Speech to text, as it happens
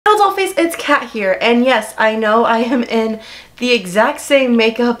Dollface, it's Kat here, and yes, I know I am in the exact same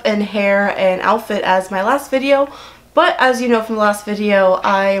makeup and hair and outfit as my last video, but as you know from the last video,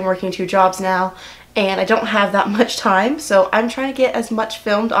 I am working 2 jobs now, and I don't have that much time, so I'm trying to get as much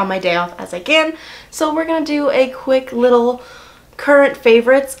filmed on my day off as I can. So we're gonna do a quick little current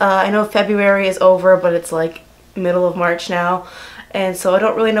favorites. I know February is over, but it's like middle of March now, and so I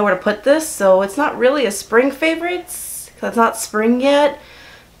don't really know where to put this, so it's not really a spring favorites, because it's not spring yet.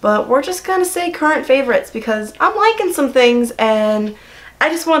 But we're just gonna say current favorites because I'm liking some things and I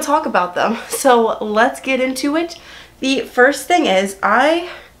just want to talk about them. So let's get into it. The first thing is I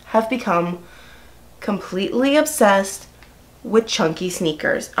have become completely obsessed with chunky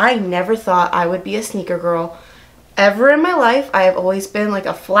sneakers. I never thought I would be a sneaker girl ever in my life. I have always been like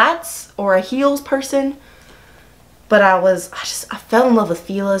a flats or a heels person. But I fell in love with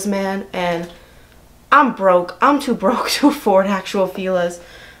Fila's, man, and I'm broke. I'm too broke to afford actual Fila's.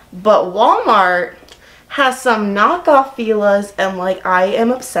 But Walmart has some knockoff Fila's and like I am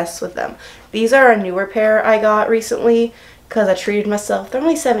obsessed with them. These are a newer pair I got recently because I treated myself. They're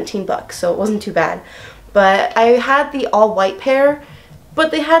only 17 bucks, so it wasn't too bad. But I had the all white pair,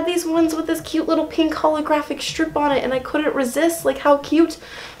 but they had these ones with this cute little pink holographic strip on it and I couldn't resist. Like, how cute.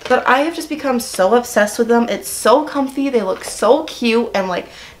 But I have just become so obsessed with them. It's so comfy, they look so cute, and like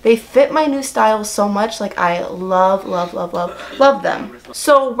they fit my new style so much. Like, I love them.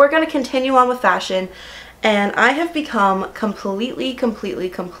 So we're gonna continue on with fashion, and I have become completely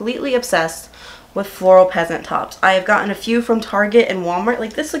obsessed with floral peasant tops. I have gotten a few from Target and Walmart.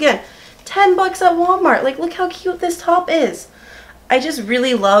 Like this, again, 10 bucks at Walmart. Like, look how cute this top is. I just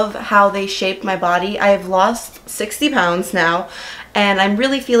really love how they shape my body. I have lost 60 pounds now, and I'm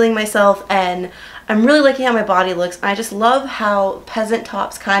really feeling myself, and I'm really liking how my body looks. I just love how peasant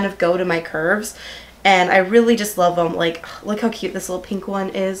tops kind of go to my curves, and I really just love them. Like, look how cute this little pink one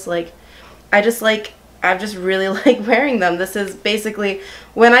is. Like, I just really like wearing them. This is basically,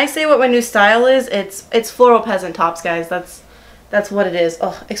 when I say what my new style is, it's floral peasant tops, guys. That's what it is.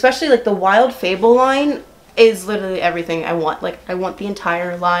 Oh, especially like the Wild Fable line is literally everything I want. Like, I want the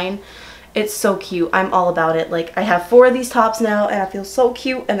entire line. It's so cute. I'm all about it. Like, I have 4 of these tops now and I feel so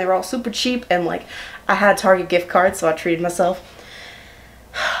cute, and they were all super cheap, and like I had a Target gift card, so I treated myself.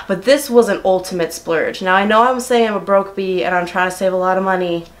 But this was an ultimate splurge. Now I know I'm saying I'm a broke bee and I'm trying to save a lot of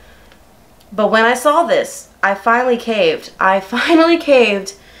money, but when I saw this, I finally caved. And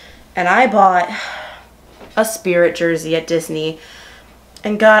I bought a Spirit jersey at Disney.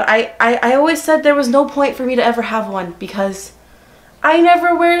 And God, I always said there was no point for me to ever have one because I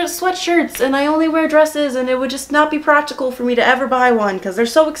never wear sweatshirts and I only wear dresses, and it would just not be practical for me to ever buy one because they're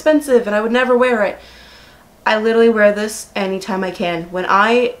so expensive and I would never wear it. I literally wear this anytime I can. When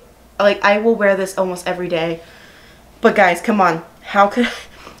I will wear this almost every day. But guys, come on. How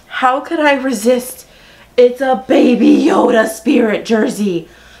could I resist? It's a Baby Yoda Spirit jersey.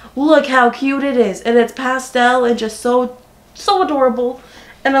 Look how cute it is, and it's pastel and just so adorable.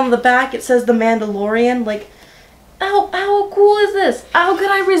 And on the back it says The Mandalorian. Like, how cool is this? How could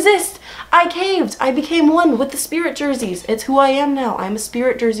I resist? I caved. I became one with the Spirit jerseys. It's who I am now. I'm a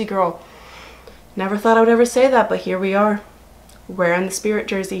Spirit jersey girl. Never thought I would ever say that, but here we are, wearing the Spirit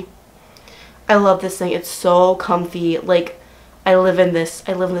jersey. I love this thing. It's so comfy. Like, I live in this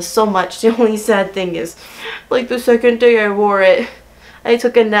so much. The only sad thing is, like, the second day I wore it, I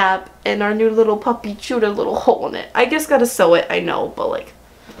took a nap and our new little puppy chewed a little hole in it. I guess gotta sew it, I know, but like,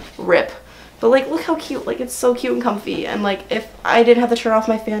 rip. But like, look how cute. Like, it's so cute and comfy, and like, if I didn't have to turn off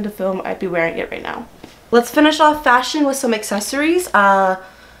my fan to film, I'd be wearing it right now. Let's finish off fashion with some accessories.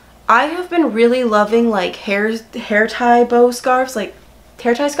 I have been really loving like hair tie bow scarves, like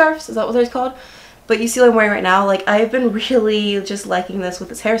hair tie scarves, is that what they're called? But you see what I'm wearing right now. Like, I've been really just liking this with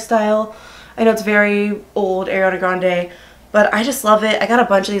this hairstyle. I know it's very old Ariana Grande, but I just love it. I got a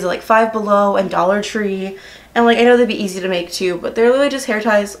bunch of these at like Five Below and Dollar Tree, and like, I know they'd be easy to make too, but they're literally just hair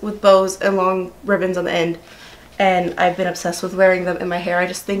ties with bows and long ribbons on the end, and I've been obsessed with wearing them in my hair. I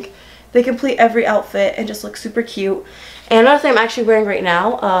just think they complete every outfit and just look super cute. And another thing I'm actually wearing right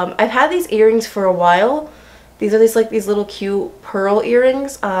now, I've had these earrings for a while. These are these little cute pearl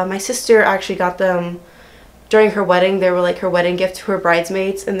earrings. My sister actually got them during her wedding. They were like her wedding gift to her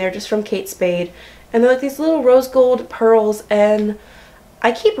bridesmaids, and they're just from Kate Spade. And they're like these little rose gold pearls, and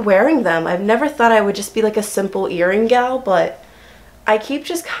I keep wearing them. I've never thought I would just be like a simple earring gal, but I keep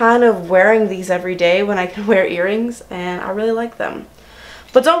just kind of wearing these every day when I can wear earrings, and I really like them.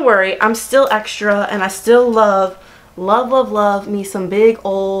 But don't worry, I'm still extra, and I still love me some big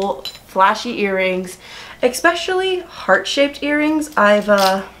old flashy earrings, especially heart-shaped earrings. I've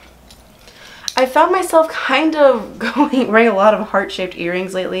I found myself kind of wearing a lot of heart-shaped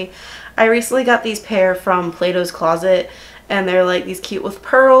earrings lately. I recently got these pair from Plato's Closet, and they're like these cute with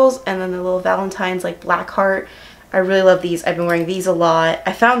pearls, and then the little Valentine's like black heart. I really love these. I've been wearing these a lot.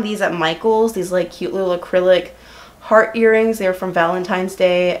 I found these at Michael's, these like cute little acrylic heart earrings. They were from Valentine's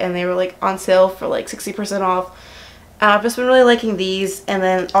Day, and they were like on sale for like 60% off. I've just been really liking these. And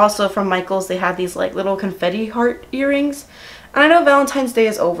then also from Michael's, they had these like little confetti heart earrings. And I know Valentine's Day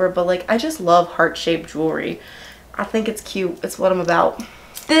is over, but like I just love heart-shaped jewelry. I think it's cute. It's what I'm about.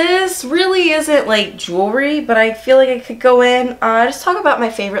 This really isn't like jewelry, but I feel like I could go in. Just talk about my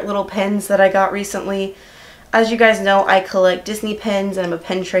favorite little pins that I got recently. As you guys know, I collect Disney pins and I'm a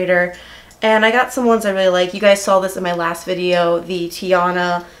pen trader. And I got some ones I really like. You guys saw this in my last video, the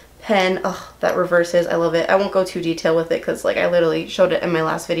Tiana pen. Ugh, that reverses. I love it. I won't go too detailed with it because like I literally showed it in my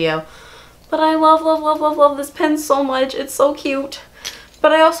last video. But I love, love, love, love, love this pen so much. It's so cute.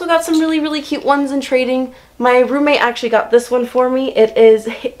 But I also got some really, really cute ones in trading. My roommate actually got this one for me. It is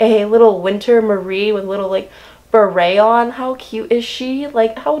a little Winter Marie with a little like beret on. How cute is she?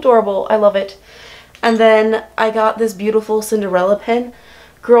 Like, how adorable. I love it. And then I got this beautiful Cinderella pen.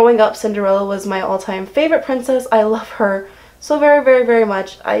 Growing up, Cinderella was my all-time favorite princess. I love her so very, very, very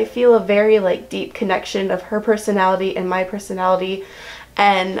much. I feel a very like deep connection of her personality and my personality.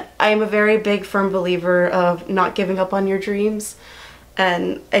 And I'm a very big, firm believer of not giving up on your dreams.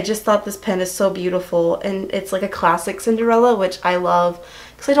 And I just thought this pen is so beautiful. And it's like a classic Cinderella, which I love.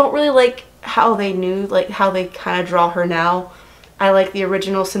 Because I don't really like how they how they kind of draw her now. I like the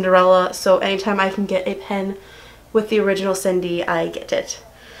original Cinderella, so anytime I can get a pen with the original Cindy, I get it.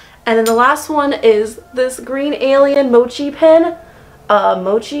 And then the last one is this Green Alien Mochi pen.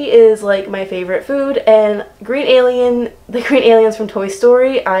 Mochi is like my favorite food, and the Green Aliens from Toy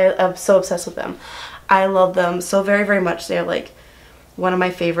Story, I am so obsessed with them. I love them so very, very much. They're like one of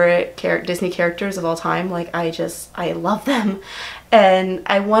my favorite Disney characters of all time. Like I love them. And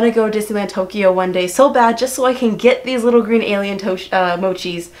I want to go Disneyland Tokyo one day so bad just so I can get these little Green Alien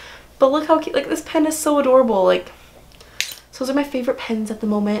mochis. But look how cute, like this pen is so adorable. Like, so those are my favorite pens at the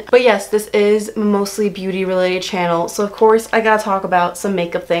moment. But yes, this is mostly beauty related channel. So of course I gotta talk about some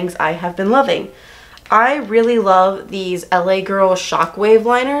makeup things I have been loving. I really love these LA Girl Shockwave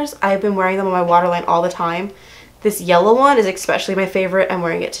liners. I've been wearing them on my waterline all the time. This yellow one is especially my favorite. I'm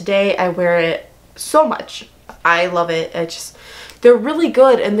wearing it today. I wear it so much. I love it. They're really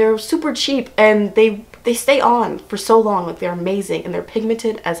good and they're super cheap and they stay on for so long. Like they're amazing and they're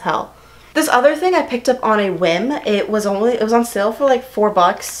pigmented as hell. This other thing I picked up on a whim. It was on sale for like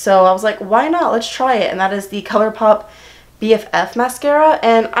 $4, so I was like, why not? Let's try it. And that is the ColourPop BFF mascara.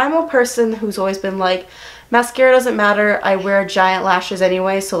 And I'm a person who's always been like, mascara doesn't matter. I wear giant lashes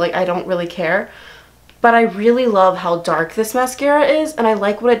anyway, so like I don't really care. But I really love how dark this mascara is, and I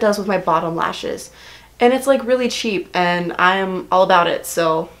like what it does with my bottom lashes. And it's like really cheap, and I'm all about it,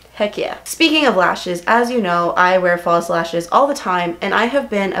 so heck yeah. Speaking of lashes, as you know, I wear false lashes all the time, and I have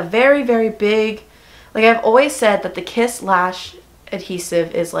been a very, very big, like I've always said that the Kiss lash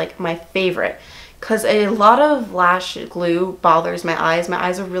adhesive is like my favorite, because a lot of lash glue bothers my eyes. My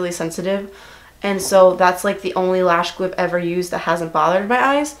eyes are really sensitive, and so that's like the only lash glue I've ever used that hasn't bothered my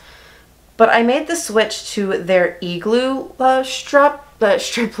eyes. But I made the switch to their E-Glue premium strip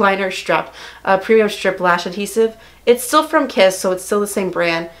lash adhesive. It's still from Kiss, so it's still the same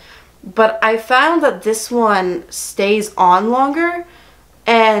brand. But I found that this one stays on longer,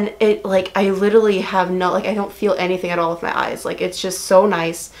 and it like I literally have no, like I don't feel anything at all with my eyes. Like it's just so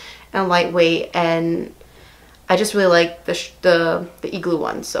nice and lightweight, and I just really like the E-Glue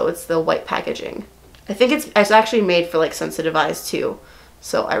one. So it's the white packaging. I think it's actually made for like sensitive eyes too.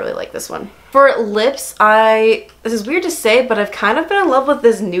 So I really like this one. For lips, this is weird to say, but I've kind of been in love with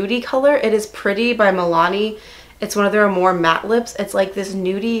this nudie color. It is Pretty by Milani. It's one of their more matte lips. It's like this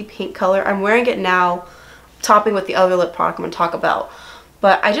nudie pink color. I'm wearing it now, topping with the other lip product I'm going to talk about.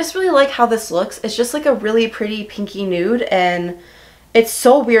 But I just really like how this looks. It's just like a really pretty pinky nude, and it's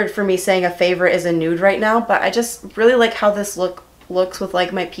so weird for me saying a favorite is a nude right now, but I just really like how this looks with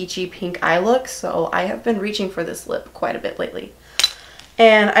like my peachy pink eye look. So I have been reaching for this lip quite a bit lately.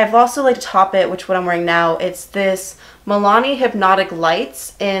 And I've also like to top it, which what I'm wearing now. It's this Milani Hypnotic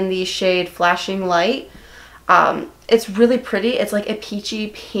Lights in the shade Flashing Light. It's really pretty. It's like a peachy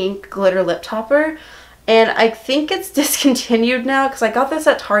pink glitter lip topper. And I think it's discontinued now because I got this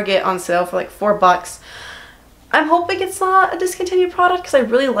at Target on sale for like $4. I'm hoping it's not a discontinued product because I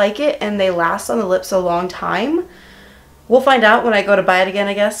really like it and they last on the lips a long time. We'll find out when I go to buy it again,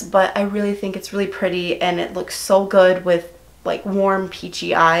 I guess. But I really think it's really pretty and it looks so good with like warm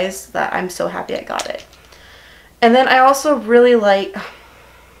peachy eyes that I'm so happy I got it. And then I also really like,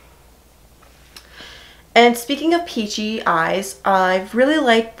 And speaking of peachy eyes, I've really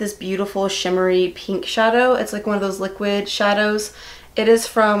liked this beautiful shimmery pink shadow. It's like one of those liquid shadows. It is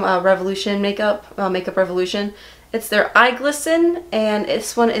from Revolution Makeup, Makeup Revolution. It's their Eye Glisten, and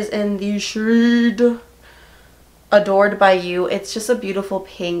this one is in the shade Adored by You. It's just a beautiful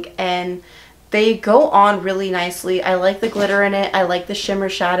pink, and they go on really nicely. I like the glitter in it. I like the shimmer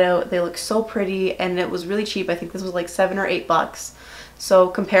shadow. They look so pretty, and it was really cheap. I think this was like $7 or $8. So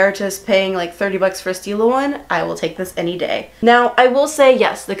compared to paying like $30 for a Stila one, I will take this any day. Now, I will say,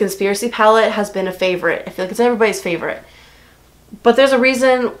 yes, the Conspiracy palette has been a favorite. I feel like it's everybody's favorite. But there's a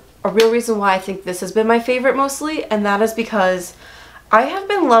reason, a real reason why I think this has been my favorite mostly, and that is because I have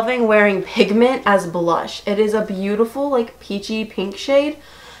been loving wearing pigment as blush. It is a beautiful, like, peachy pink shade,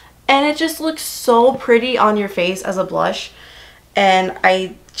 and it just looks so pretty on your face as a blush. And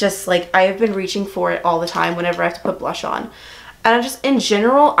I just, like, I have been reaching for it all the time whenever I have to put blush on. And I just, in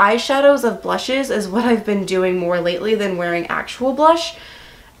general, eyeshadows of blushes is what I've been doing more lately than wearing actual blush.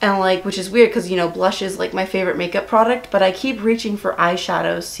 And like, which is weird because, you know, blush is like my favorite makeup product, but I keep reaching for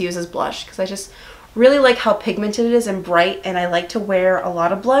eyeshadows to use as blush because I just really like how pigmented it is and bright, and I like to wear a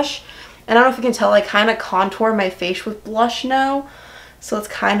lot of blush. And I don't know if you can tell, I kind of contour my face with blush now. So it's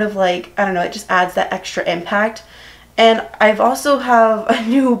kind of like, I don't know, it just adds that extra impact. And I've also have a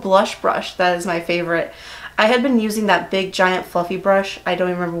new blush brush that is my favorite. I had been using that big giant fluffy brush. I don't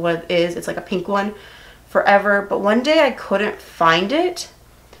even remember what it is. It's like a pink one forever. But one day I couldn't find it.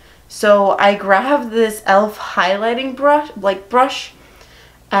 So I grabbed this e.l.f. highlighting brush.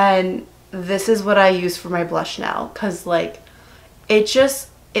 And this is what I use for my blush now. Because like,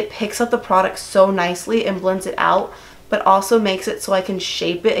 it picks up the product so nicely and blends it out. But also makes it so I can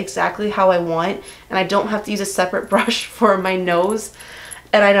shape it exactly how I want. And I don't have to use a separate brush for my nose.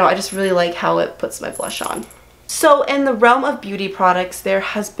 And I know, I just really like how it puts my blush on. So in the realm of beauty products, there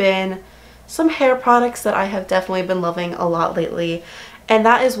has been some hair products that I have definitely been loving a lot lately. And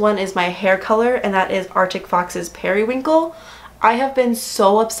that is one is my hair color, and that is Arctic Fox's Periwinkle. I have been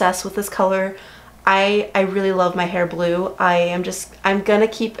so obsessed with this color. I really love my hair blue. I'm gonna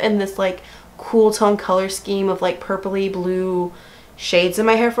keep in this like cool tone color scheme of like purpley blue shades in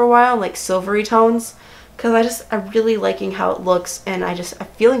my hair for a while, like silvery tones. Because I'm really liking how it looks, and I'm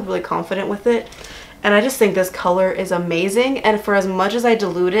feeling really confident with it. And I just think this color is amazing, and for as much as I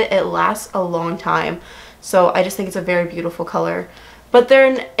dilute it, it lasts a long time. So I just think it's a very beautiful color. But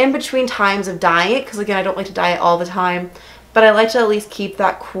they're in between times of dyeing it, because again, I don't like to dye it all the time. But I like to at least keep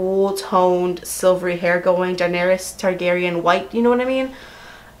that cool toned silvery hair going, Daenerys Targaryen white, you know what I mean?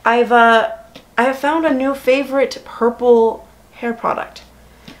 I have found a new favorite purple hair product.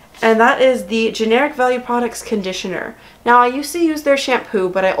 And that is the Generic Value Products Conditioner. Now, I used to use their shampoo,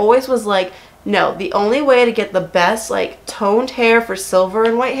 but I always was like, no, the only way to get the best, like, toned hair for silver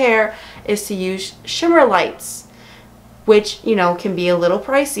and white hair is to use Shimmer Lights, which, you know, can be a little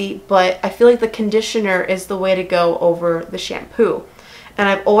pricey, but I feel like the conditioner is the way to go over the shampoo. And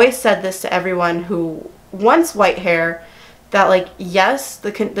I've always said this to everyone who wants white hair, that, like, yes,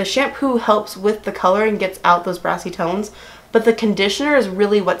 the shampoo helps with the color and gets out those brassy tones, but the conditioner is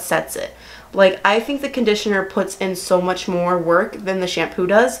really what sets it. Like, I think the conditioner puts in so much more work than the shampoo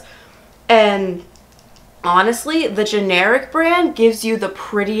does. And honestly, the generic brand gives you the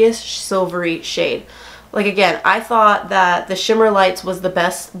prettiest silvery shade. Like, again, I thought that the Shimmer Lights was the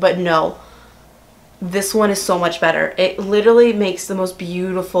best, but no. This one is so much better. It literally makes the most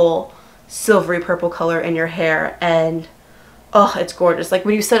beautiful silvery purple color in your hair, and oh, it's gorgeous. Like,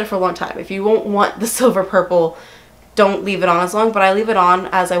 when you set it for a long time, if you won't want the silver purple, don't leave it on as long, but I leave it on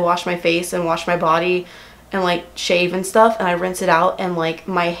as I wash my face and wash my body and like shave and stuff, and I rinse it out, and like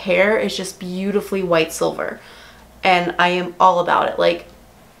my hair is just beautifully white silver, and I am all about it. Like,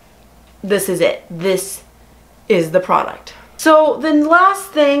 this is it. This is the product. So the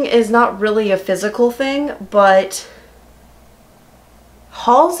last thing is not really a physical thing, but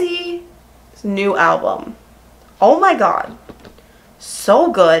Halsey's new album. Oh my god.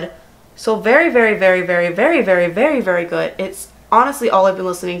 So good. So very, very, very, very, very, very, very, very good. It's honestly all I've been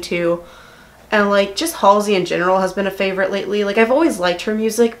listening to. And like, just Halsey in general has been a favorite lately. Like, I've always liked her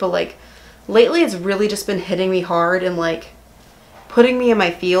music, but like, lately it's really just been hitting me hard and like, putting me in my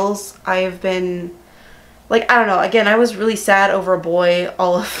feels. I've been, like, I don't know. Again, I was really sad over a boy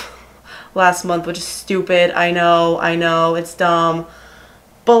all of last month, which is stupid. I know, it's dumb.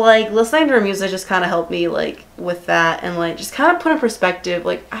 But like, listening to her music just kind of helped me like with that, and like just kind of put in perspective.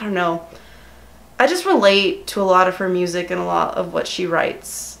 Like, I don't know, I just relate to a lot of her music and a lot of what she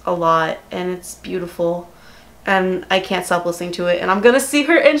writes a lot, and it's beautiful, and I can't stop listening to it. And I'm gonna see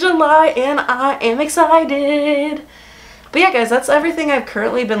her in July, and I am excited. But yeah, guys, that's everything I've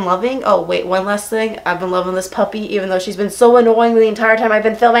currently been loving. Oh, wait, one last thing. I've been loving this puppy, even though she's been so annoying the entire time I've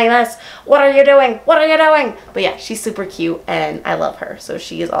been filming this. What are you doing? What are you doing? But yeah, she's super cute, and I love her, so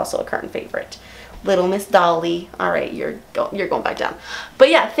she is also a current favorite. Little Miss Dolly. Alright, you're going back down. But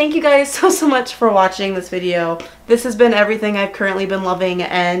yeah, thank you guys so much for watching this video. This has been everything I've currently been loving,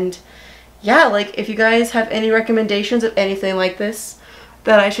 and yeah, like, if you guys have any recommendations of anything like this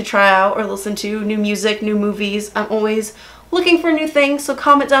that I should try out or listen to, new music, new movies, I'm always looking for new things, so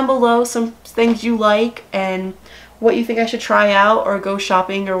comment down below some things you like and what you think I should try out or go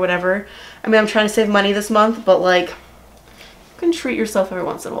shopping or whatever. I mean, I'm trying to save money this month, but like, you can treat yourself every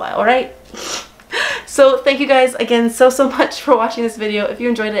once in a while, alright? So thank you guys again so much for watching this video. If you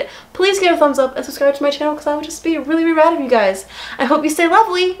enjoyed it, please give it a thumbs up and subscribe to my channel because I would just be really rad of you guys. I hope you stay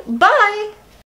lovely. Bye!